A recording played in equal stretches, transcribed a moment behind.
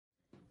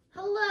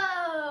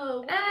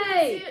Hello!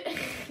 Hey!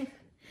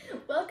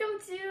 Welcome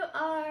to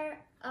our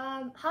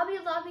Hobby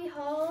Lobby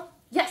haul.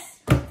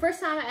 Yes! First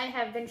time I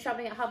have been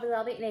shopping at Hobby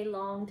Lobby in a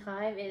long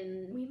time,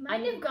 and We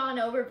might have gone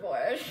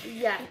overboard.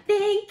 Yeah, I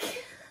think.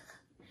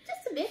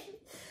 Just a bit.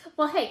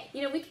 Well, hey,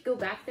 you know, we could go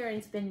back there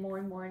and spend more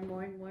and more and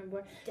more and more and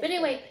more. But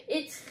anyway,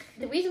 it's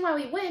the reason why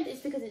we went is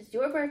because it's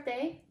your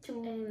birthday,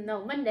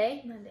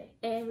 Monday.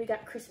 And we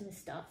got Christmas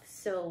stuff.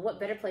 So what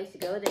better place to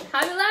go than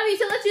Hobby Lobby?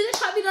 So let's do this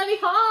Hobby Lobby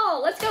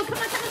haul. Let's go. Come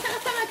on.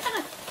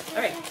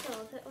 All right.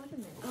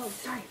 Oh,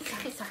 sorry.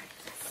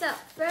 So,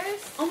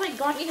 first, oh my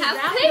gosh, we have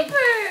paper. paper!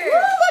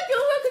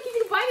 Look, you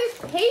can buy this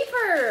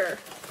paper.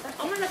 Okay.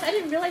 Oh my gosh, I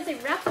didn't realize they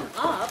wrapped them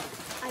up.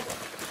 I did.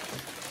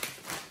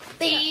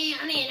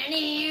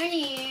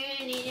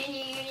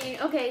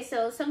 Okay,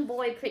 so some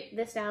boy picked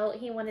this out.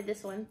 He wanted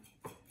this one.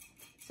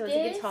 So it's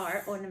a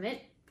guitar ornament.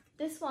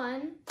 This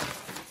one,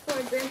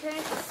 for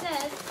grandparents, it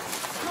says,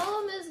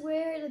 home is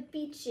where the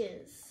beach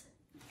is.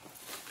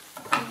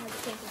 Home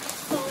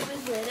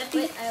is where the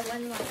beach is. I have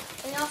one more.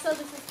 And also,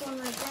 this is for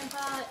my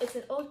grandpa. It's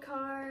an old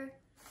car,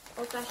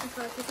 old-fashioned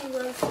car, because he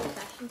loves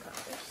old-fashioned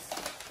cars.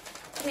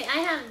 Okay, I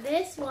have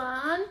this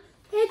one.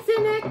 It's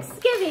an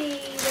excavator.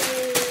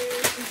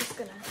 I'm just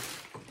gonna...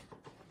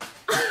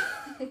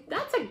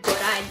 That's a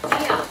good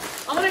idea.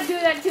 I'm gonna do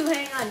that too.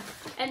 Hang on.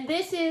 And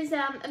this is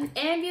an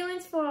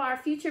ambulance for our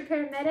future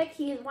paramedic.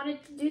 He has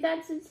wanted to do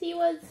that since he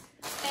was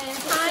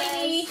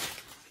tiny.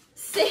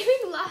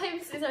 Saving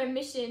lives is our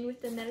mission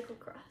with the medical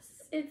cross.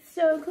 It's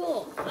so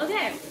cool.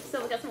 Okay,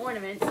 so we got some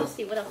ornaments. Let's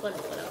see what else.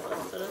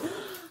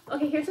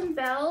 Okay, here's some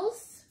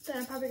bells that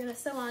I'm probably gonna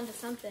sew onto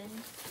something.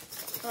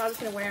 Oh, I was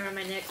gonna wear them around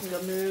my neck and go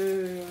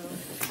moo.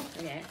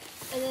 Okay.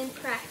 And then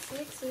craft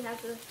sticks. We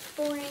have the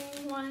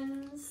boring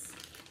ones.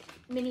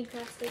 Mini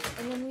craft sticks,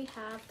 and then we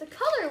have the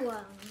color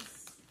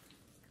ones.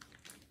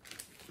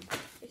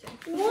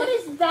 What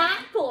is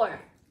that for?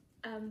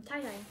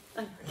 Tie-dye.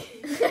 Oh.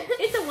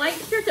 It's a white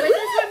shirt, so it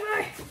does one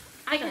more.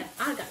 I got it.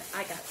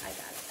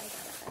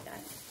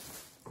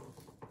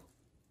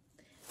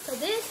 So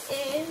this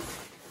is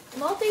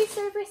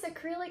multi-surface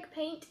acrylic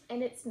paint,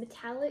 and it's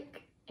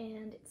metallic,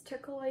 and it's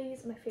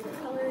turquoise, my favorite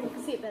color. You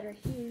can see it better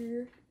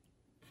here.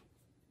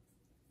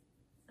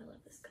 I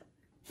love this color.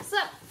 So,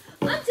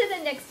 on to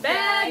the next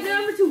bag.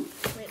 Number 2.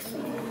 Wait,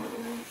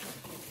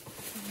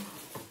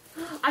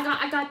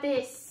 I got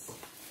this.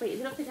 Wait, is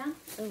it upside down?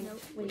 Oh, no.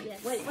 Wait,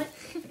 yes. Wait, what?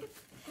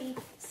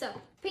 So,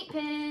 paint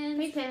pens.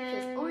 Paint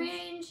pens. There's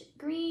orange,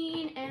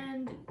 green,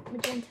 and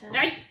magenta.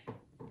 Right.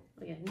 Oh,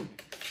 yeah. I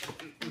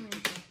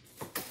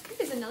think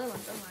there's another one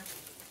somewhere.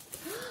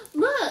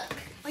 Look.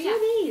 Oh, yeah. What are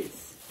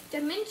these?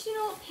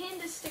 Dimensional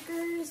panda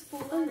stickers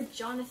for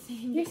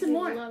Jonathan. Here's some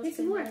more.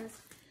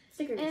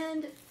 Stickers.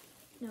 And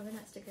no, they're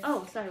not stickers.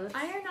 Oh, sorry.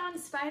 Iron-on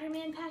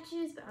Spider-Man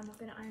patches, but I'm not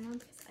gonna iron on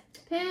because I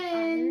Pen.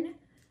 iron.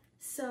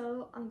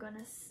 So I'm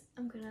gonna.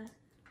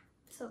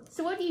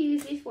 So what do you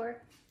use these for?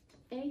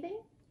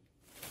 Anything?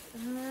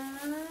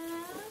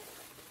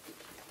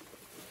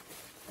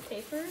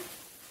 Paper.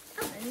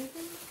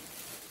 Anything.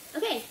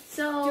 Okay,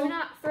 so do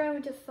not throw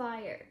into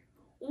fire.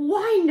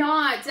 Why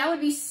not? That would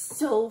be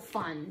so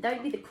fun. That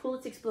would be the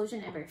coolest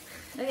explosion ever.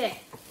 Okay,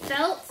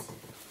 felt.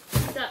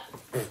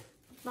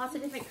 Lots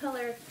of different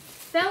color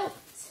felt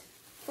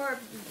for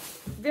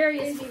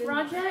various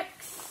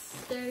projects.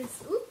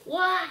 There's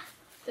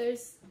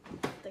There's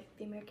like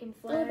the American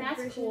flag. Oh,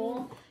 that's version.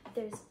 cool.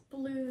 There's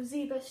blue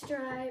zebra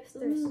stripes.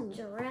 There's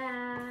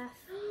giraffe.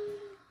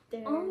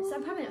 There's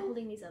I'm probably not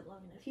holding these up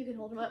long enough. You can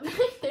hold them up.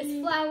 There's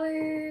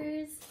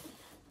flowers.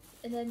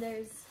 And then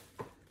there's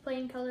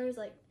plain colors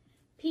like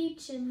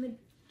peach and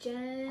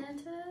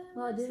magenta.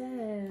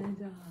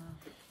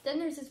 Then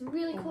there's this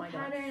really cool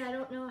pattern. I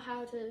don't know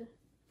how to.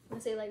 I'm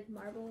gonna say like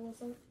marble or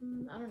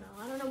something. I don't know.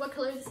 I don't know what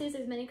color this is.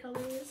 There's many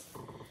colors.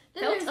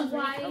 Then there's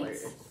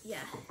white.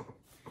 Yeah.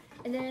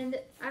 And then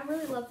I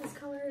really love this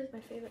color. It's my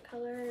favorite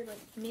color. Like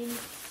mint,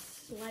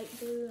 light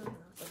blue. I don't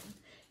know something.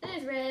 Then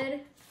there's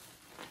red.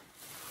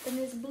 Then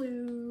there's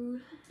blue.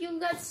 You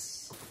got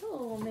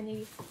so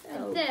many.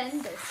 And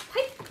then there's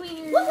pipe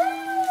cleaners.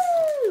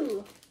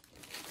 Woohoo!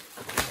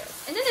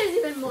 And then there's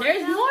even more.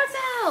 There's more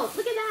felt.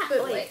 Look at that.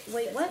 But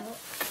wait, what?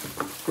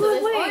 So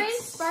there's orange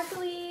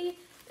sparkly.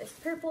 There's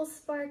purple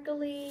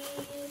sparkly.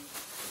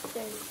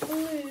 There's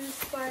blue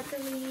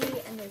sparkly,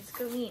 and there's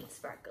green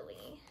sparkly.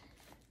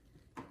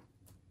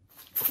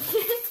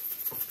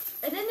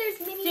 And then there's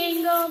mini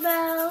jingle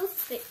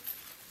bells.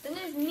 Then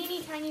there's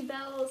mini tiny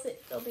bells.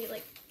 They'll be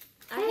like.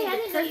 I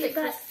didn't know you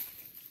got.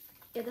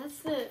 Yeah,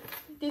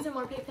 these are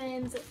more paint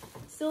pens,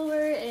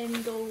 silver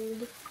and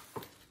gold.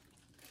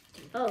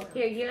 Oh,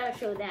 here, you gotta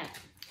show that.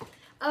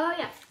 Oh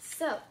yeah,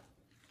 so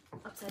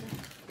upside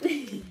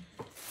down.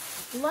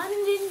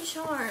 London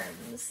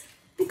charms.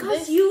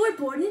 Because you were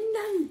born in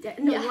London.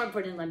 No, you weren't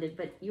born in London,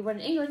 but you were in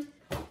England.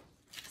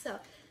 So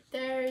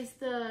there's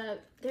a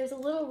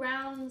little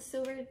round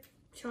silver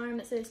charm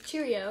that says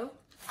Cheerio.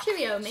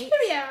 Cheerio, mate.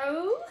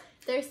 Cheerio.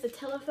 There's the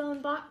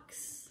telephone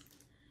box.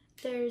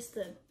 There's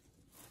the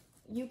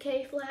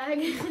UK flag.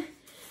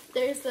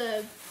 There's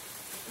the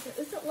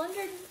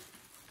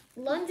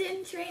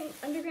London train,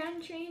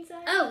 underground train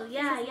sign. Oh,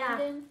 yeah, yeah.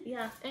 London.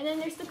 Yeah. And then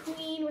there's the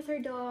Queen with her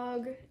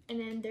dog. And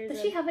then there's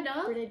Does she have a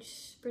dog?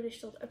 British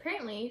soldier.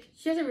 Apparently.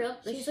 She has a real...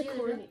 She's a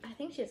corgi. I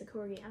think she has a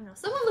corgi. I don't know.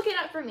 Someone look it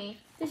up for me.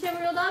 Does she have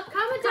a real dog?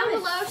 Comment down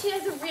below if she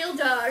has a real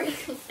dog.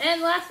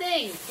 And last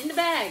thing in the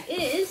bag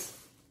is...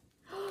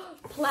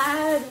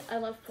 plaid. I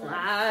love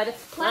plaid.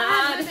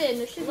 Plaid ribbon.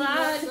 There should be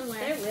more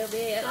somewhere. There will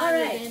be. All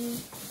right.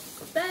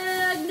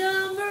 Bag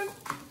number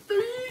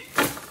 3.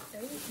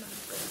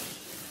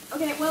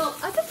 Okay, well,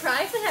 I'm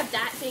surprised they have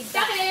that big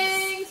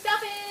Stuffing!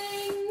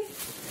 Stuffing!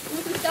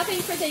 Some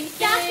stuffing for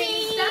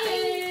Thanksgiving.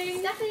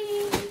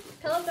 Stuffing!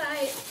 Pillow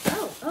fight.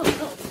 Oh.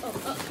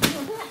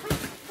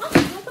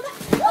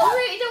 Oh,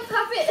 wait, don't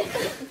pop it!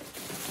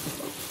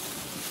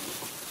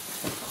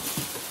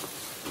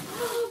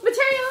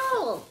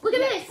 Material! Look at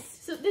this!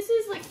 So this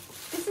is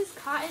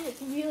cotton.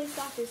 It's really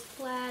soft. There's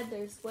plaid.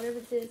 There's whatever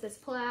this is. There's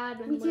plaid.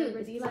 And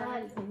whatever these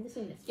are.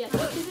 Yeah,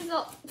 this is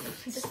all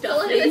just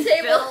stuff on the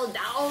table.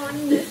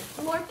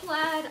 down. More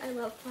plaid. I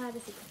love plaid,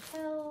 as you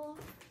can tell.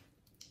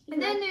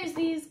 And then there's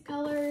these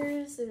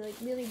colors. They're like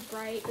really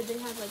bright, but they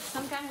have like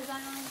some kind of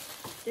design on them.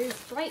 There's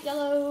bright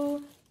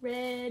yellow,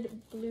 red,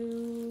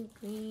 blue,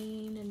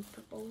 green, and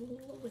purple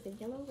with a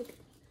yellow.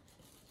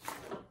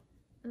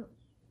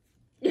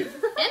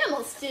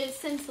 Animal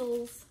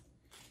stencils.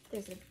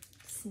 There's a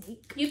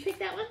snake. You picked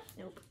that one?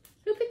 Nope.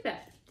 Who picked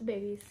that? The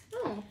babies.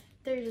 Oh.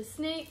 There's a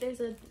snake. There's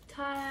a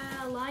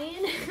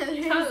lion.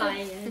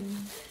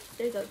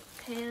 There's a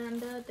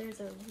panda. There's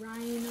a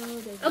rhino.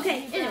 There's a zebra,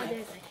 anyway.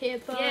 There's a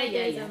hippo. Yeah,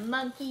 there's a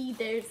monkey.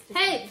 There's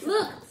hey,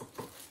 look.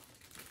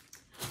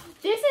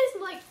 This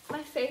is like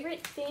my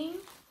favorite thing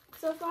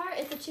so far.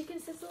 It's a chicken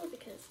sizzle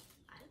because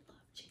I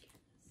love chickens.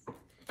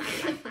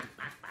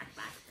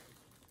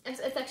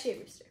 It's actually a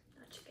rooster,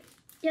 not chicken.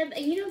 Yeah,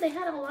 you know, they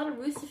had a lot of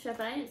rooster stuff,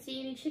 but I didn't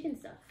see any chicken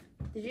stuff.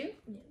 Did you?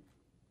 No.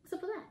 What's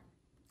up with that?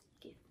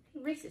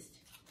 Racist.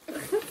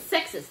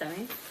 Sexist, I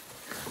mean.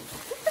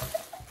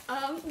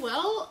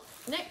 Well,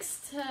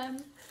 next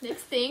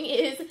thing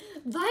is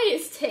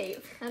bias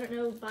tape. I don't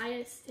know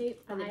bias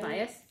tape. Are they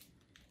bias?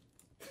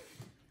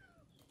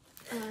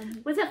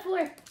 What's that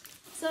for?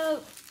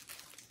 So,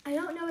 I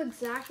don't know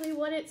exactly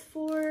what it's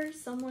for.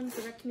 Someone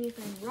correct me if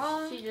I'm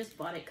wrong. She just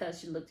bought it because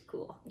she looked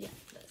cool. Yeah,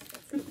 that's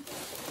it.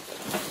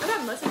 I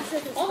got most of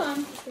it. Hold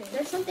on.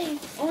 There's something.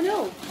 Oh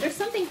no. There's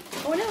something.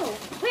 Oh no.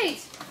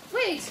 Wait.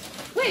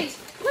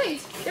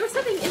 There was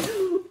something in.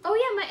 Oh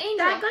yeah, my angel.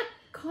 That got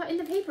caught in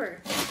the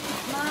paper.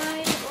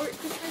 My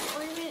Christmas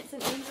ornament. It's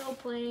an angel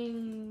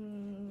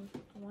playing.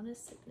 I want to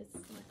say it's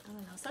like, I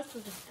don't know. Starts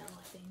with an L,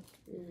 I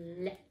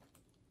think.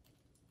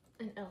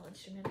 An L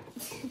instrument.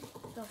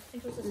 So I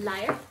think it was just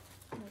Lyre.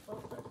 I don't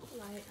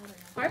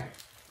know. Harp.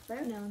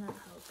 No, not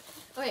hope.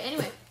 Okay,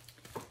 anyway.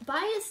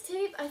 Bias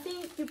tape, I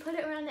think you put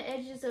it around the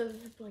edges of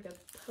like a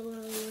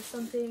pillow or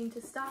something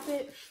to stop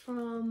it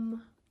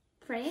from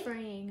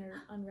fraying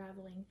or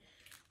unraveling.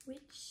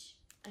 Which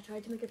I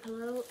tried to make a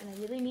pillow and I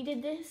really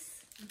needed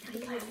this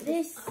because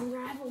this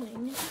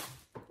unraveling,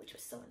 which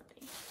was so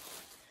annoying.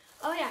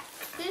 Oh yeah,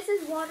 this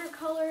is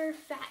watercolor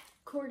fat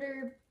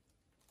quarter.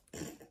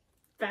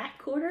 Fat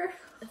quarter?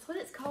 That's what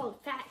it's called,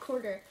 fat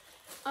quarter.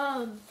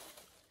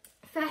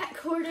 Fat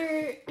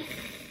quarter.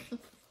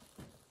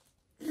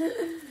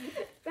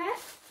 Fat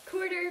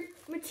quarter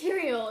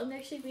material, and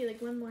there should be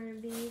like one more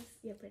of these.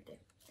 Yep, right there.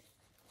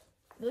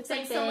 It looks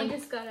like someone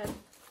just got a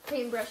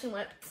paintbrush and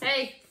went,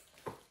 hey.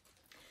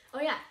 Oh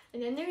yeah,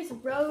 and then there's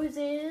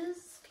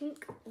roses,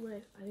 pink. What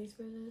are these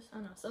roses? I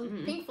don't know.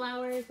 Some pink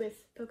flowers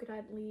with polka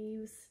dot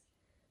leaves.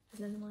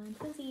 There's another one.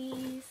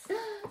 Twinsies.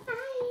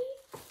 Hi.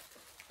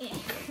 Yeah.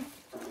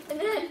 And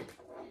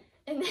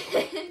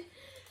then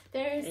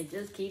there's. It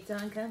just keeps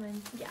on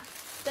coming. Yeah.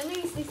 Then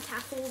there's these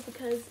tassels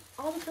because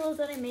all the pillows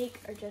that I make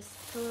are just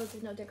pillows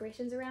with no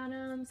decorations around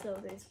them. So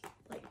there's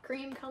like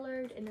cream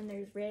colored, and then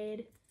there's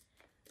red.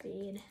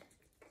 And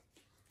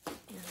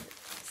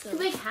so to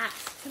make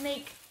hats. To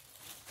make.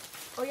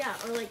 Oh yeah,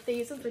 or like they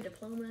use them for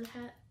diploma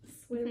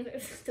hats. Whatever.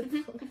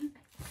 Diploma.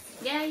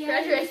 Yeah.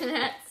 Graduation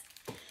hats.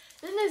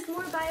 Then there's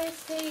more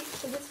bias tape.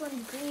 So this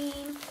one's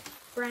green,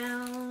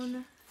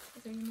 brown.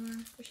 Is there any more?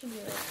 There should be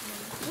like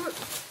more.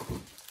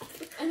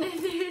 And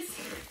then there's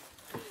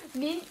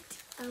mint.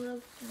 I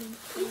love mint.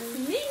 It's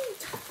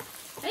mint.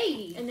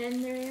 Hey. And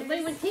then there's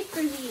somebody would tape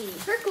for me.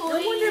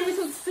 Turquoise. No wonder it was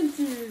so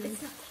expensive.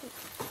 It's not tape.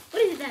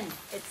 What is it then?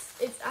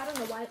 It's I don't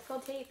know why it's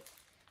called tape,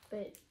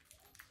 but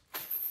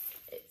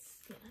it's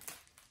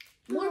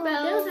more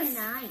bells. Bells are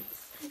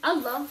nice. I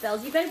love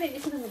bells. You better make me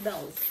something with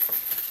bells.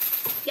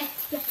 Yeah.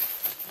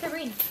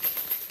 Kareem.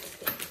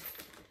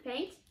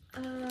 Paint?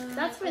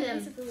 That's for them.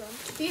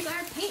 These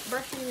are paint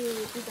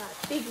brushes. We got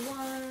big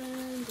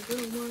ones,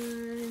 little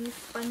ones,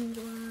 sponge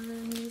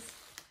ones.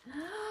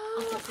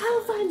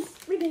 How fun!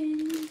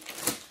 Ribbon.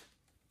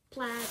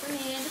 Plaid.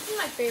 And this is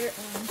my favorite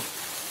one.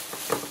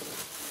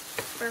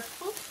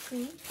 Purple,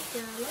 green,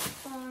 yellow,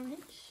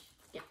 orange.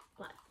 Yeah,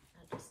 plaid.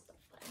 I just love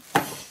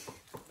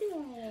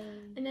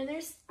plaid. And then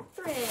there's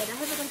thread. I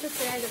have a bunch of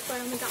thread. That's why I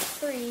only got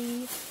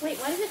 3. Wait.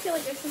 why does it feel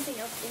like there's something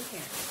else in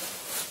here?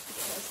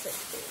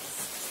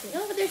 Because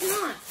No, but there's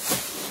not.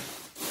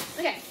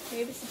 Okay.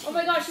 maybe it's Oh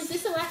my gosh, is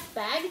this the last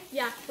bag?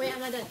 Yeah, wait, I'm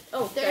not done.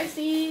 Oh, There's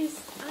these,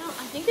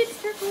 I think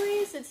it's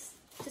turquoise. It's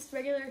just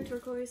regular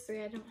turquoise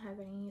 3. I don't have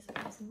any,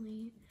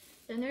 surprisingly.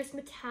 Then there's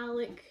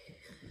metallic.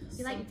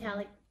 You like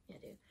metallic? Yeah, I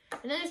do.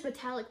 And then there's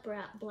metallic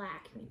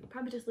black. I mean, it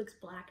probably just looks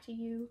black to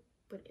you,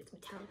 but it's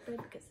metallic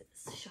red because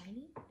it's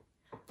shiny.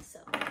 So,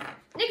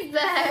 next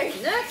bag!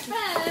 Next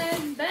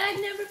bag! Bag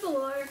number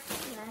 4.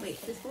 Wait,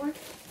 is this 4?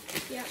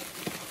 Yeah.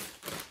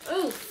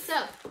 Oh,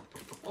 So,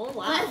 oh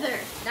wow. leather.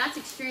 That's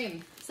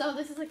extreme. So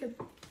this is like a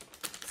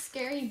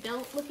scary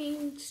belt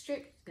looking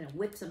strip I'm gonna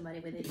whip somebody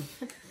with it.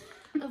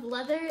 of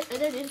leather,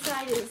 and then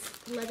inside is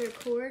leather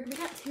cord. We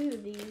got 2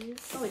 of these.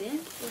 Oh, it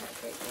is? Yeah,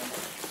 very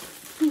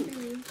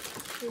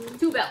cool.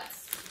 2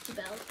 belts. 2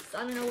 belts.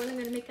 I don't know what I'm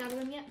gonna make out of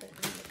them yet, but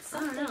I'm gonna make I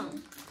something. don't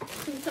know.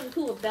 Something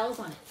cool with bells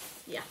on it.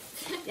 Yeah.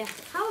 Yeah.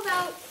 How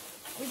about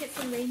we get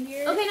some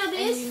reindeer? Okay, now and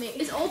this we make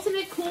is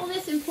ultimate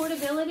coolness and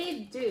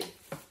portability. Dude,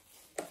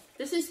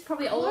 this is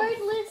probably old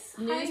cordless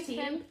news to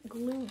you. high-temp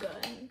glue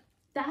gun.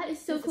 That is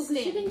so With a cool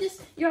because you stand. can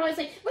just, you're always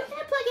like, where can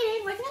I plug it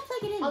in? Where can I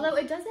plug it in? Although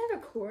it does have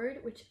a cord,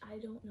 which I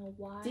don't know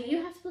why. Do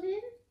you have to put it in?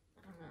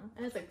 I don't know.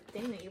 It has a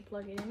thing that you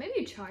plug it in. Maybe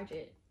you charge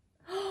it.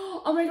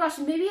 Oh my gosh,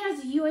 maybe it has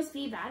a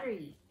USB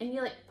battery. And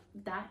you're like,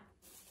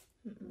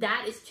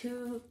 that is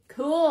too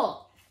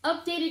cool.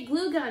 Updated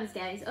glue guns,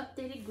 guys.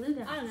 Updated glue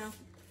guns. I don't know.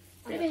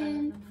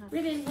 Ribbon.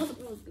 Ribbon.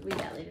 We'll read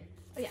that later.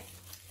 Oh yeah.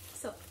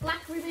 So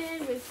black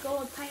ribbon with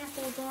gold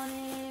pineapples on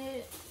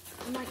it.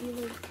 I might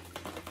either.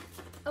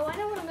 Oh, I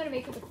know what I'm gonna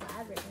make with the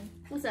plaid ribbon.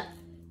 What's up?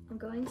 I'm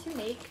going to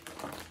make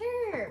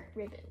hair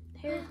ribbon,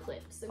 hair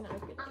clips. I'm gonna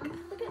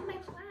look at my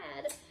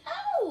plaid.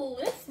 Oh,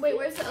 that's Wait,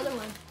 where's the other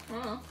one?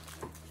 huh.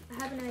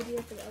 I have an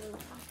idea for the other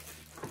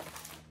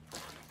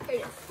one. Here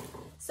it is.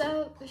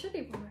 So there should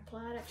be more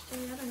plaid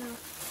actually. I don't know.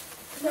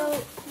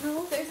 So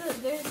No.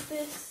 there's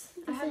this.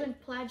 I have a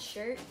plaid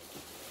shirt,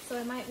 so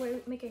I might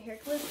make a hair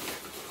clip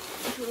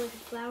into like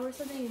a flower or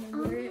something, and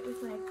then wear it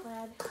with my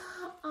plaid.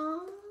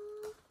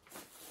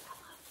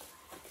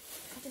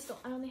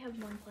 I only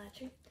have one plaid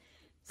shirt.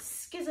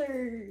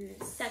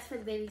 Skizzers. That's for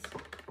the babies.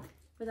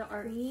 For the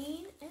art.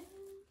 Green and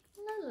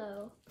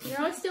yellow. You're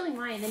always stealing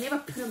mine. They never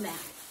put them back.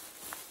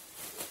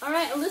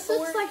 Alright, well, this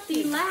looks like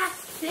the last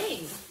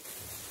thing.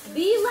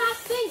 The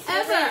last thing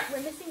ever.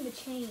 We're missing the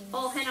chains.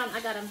 Oh, hang on. I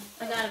got him.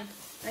 I got him.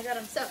 I got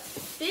him. So,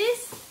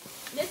 this,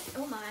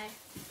 oh my.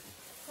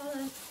 Hold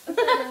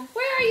on.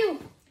 Where are you?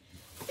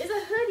 It's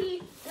a hoodie,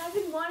 and I've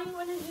been wanting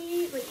one of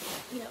these, like,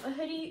 you know, a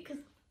hoodie, because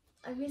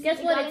I recently Guess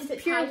what? got It's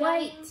into pure tie-dye,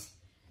 white.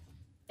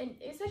 and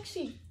it's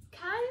actually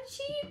kind of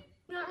cheap.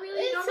 Not really.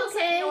 It's normal,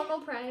 okay. Normal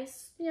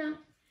price. Yeah. And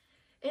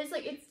it's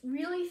like, it's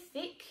really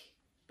thick,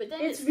 but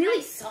then It's really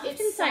nice. soft It's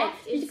inside.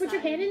 soft Did you put your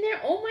inside. hand in there?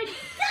 Oh my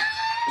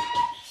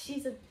god!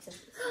 She's obsessed.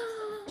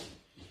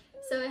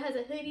 So it has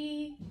a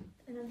hoodie,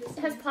 and I'm just.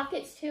 It has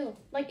pockets too.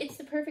 Like it's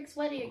the perfect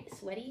sweaty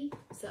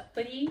So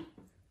hoodie.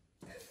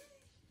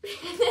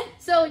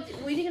 So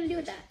what are you gonna do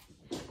with that?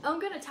 I'm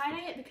gonna tie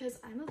dye it because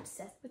I'm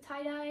obsessed with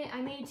tie dye.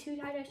 I made 2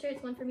 tie dye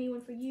shirts, one for me,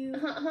 one for you.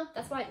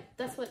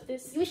 That's what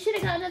this. We should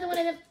have got another one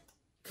of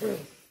them.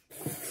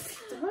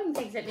 Throwing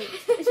things at me.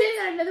 We should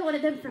have got another one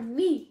of them from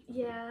me.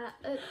 Yeah.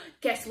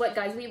 Guess what,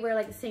 guys? We wear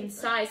like the same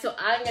size, so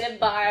I'm gonna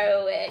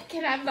borrow it.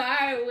 Can I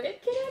borrow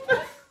it? Can I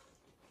borrow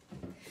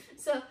it?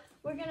 So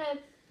we're gonna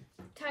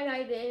tie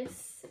dye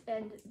this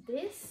and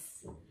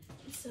this.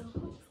 So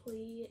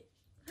hopefully,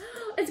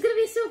 It's gonna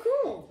be so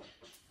cool.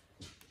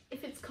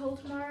 if it's cold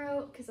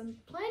tomorrow, because I'm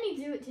planning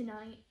to do it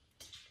tonight,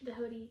 the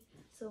hoodie.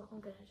 So I'm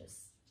gonna just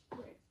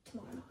wear it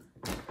tomorrow.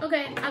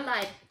 Okay, I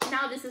lied.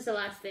 Now this is the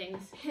last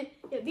things.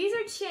 Yeah, these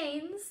are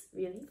chains.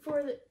 Really?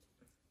 For the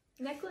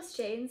necklace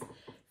chains.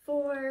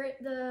 For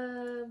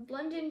the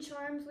London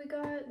charms we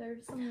got, they're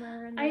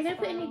somewhere in this Are you gonna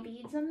put file. any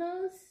beads on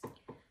those?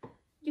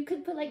 You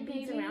could put like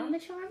beads Maybe. around the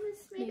charms,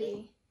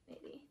 maybe.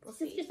 Maybe. We'll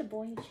This is see. just a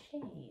boring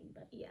chain,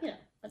 but Yeah. you know,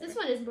 This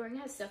one is boring. It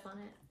has stuff on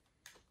it.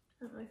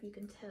 I don't know if you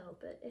can tell,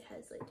 but it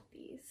has like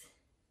these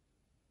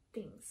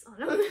things on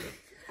them.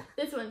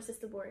 This one's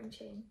just a boring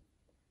chain.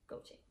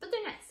 Gold chain. But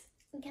they're nice.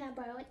 Can I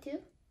borrow it too?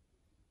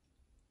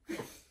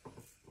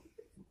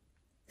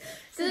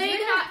 So they're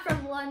not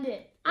from London.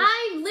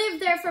 I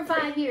lived there for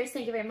 5 years,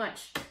 thank you very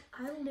much.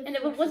 And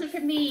if it wasn't for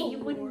me, you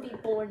wouldn't be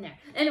born there.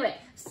 Anyway,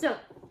 so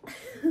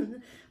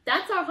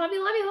that's our Hobby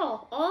Lobby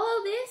haul.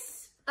 All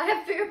this, I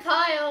have a bigger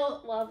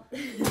pile. well,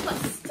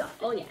 Plus stuff.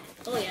 oh yeah,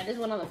 there's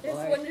one on the floor.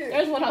 There's one here.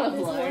 There's one on the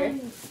There's floor.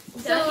 one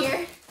So down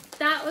here.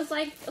 that was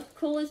like the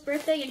coolest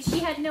birthday, and she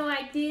had no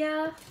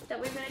idea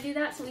that we were gonna do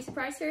that, so we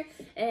surprised her,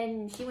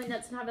 and she went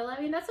nuts in Hobby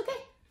Lobby, and that's okay.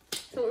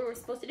 That's what we were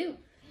supposed to do.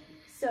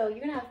 So you're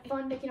gonna have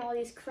fun making all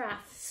these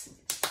crafts.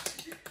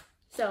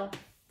 So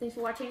thanks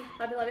for watching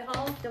Hobby Lobby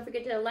haul. Don't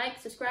forget to like,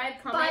 subscribe,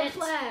 comment. Buy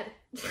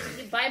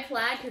plaid. Buy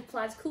plaid because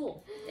plaid's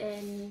cool,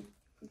 and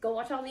go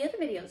watch all the other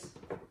videos.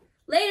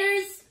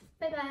 Laters.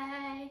 Bye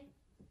bye.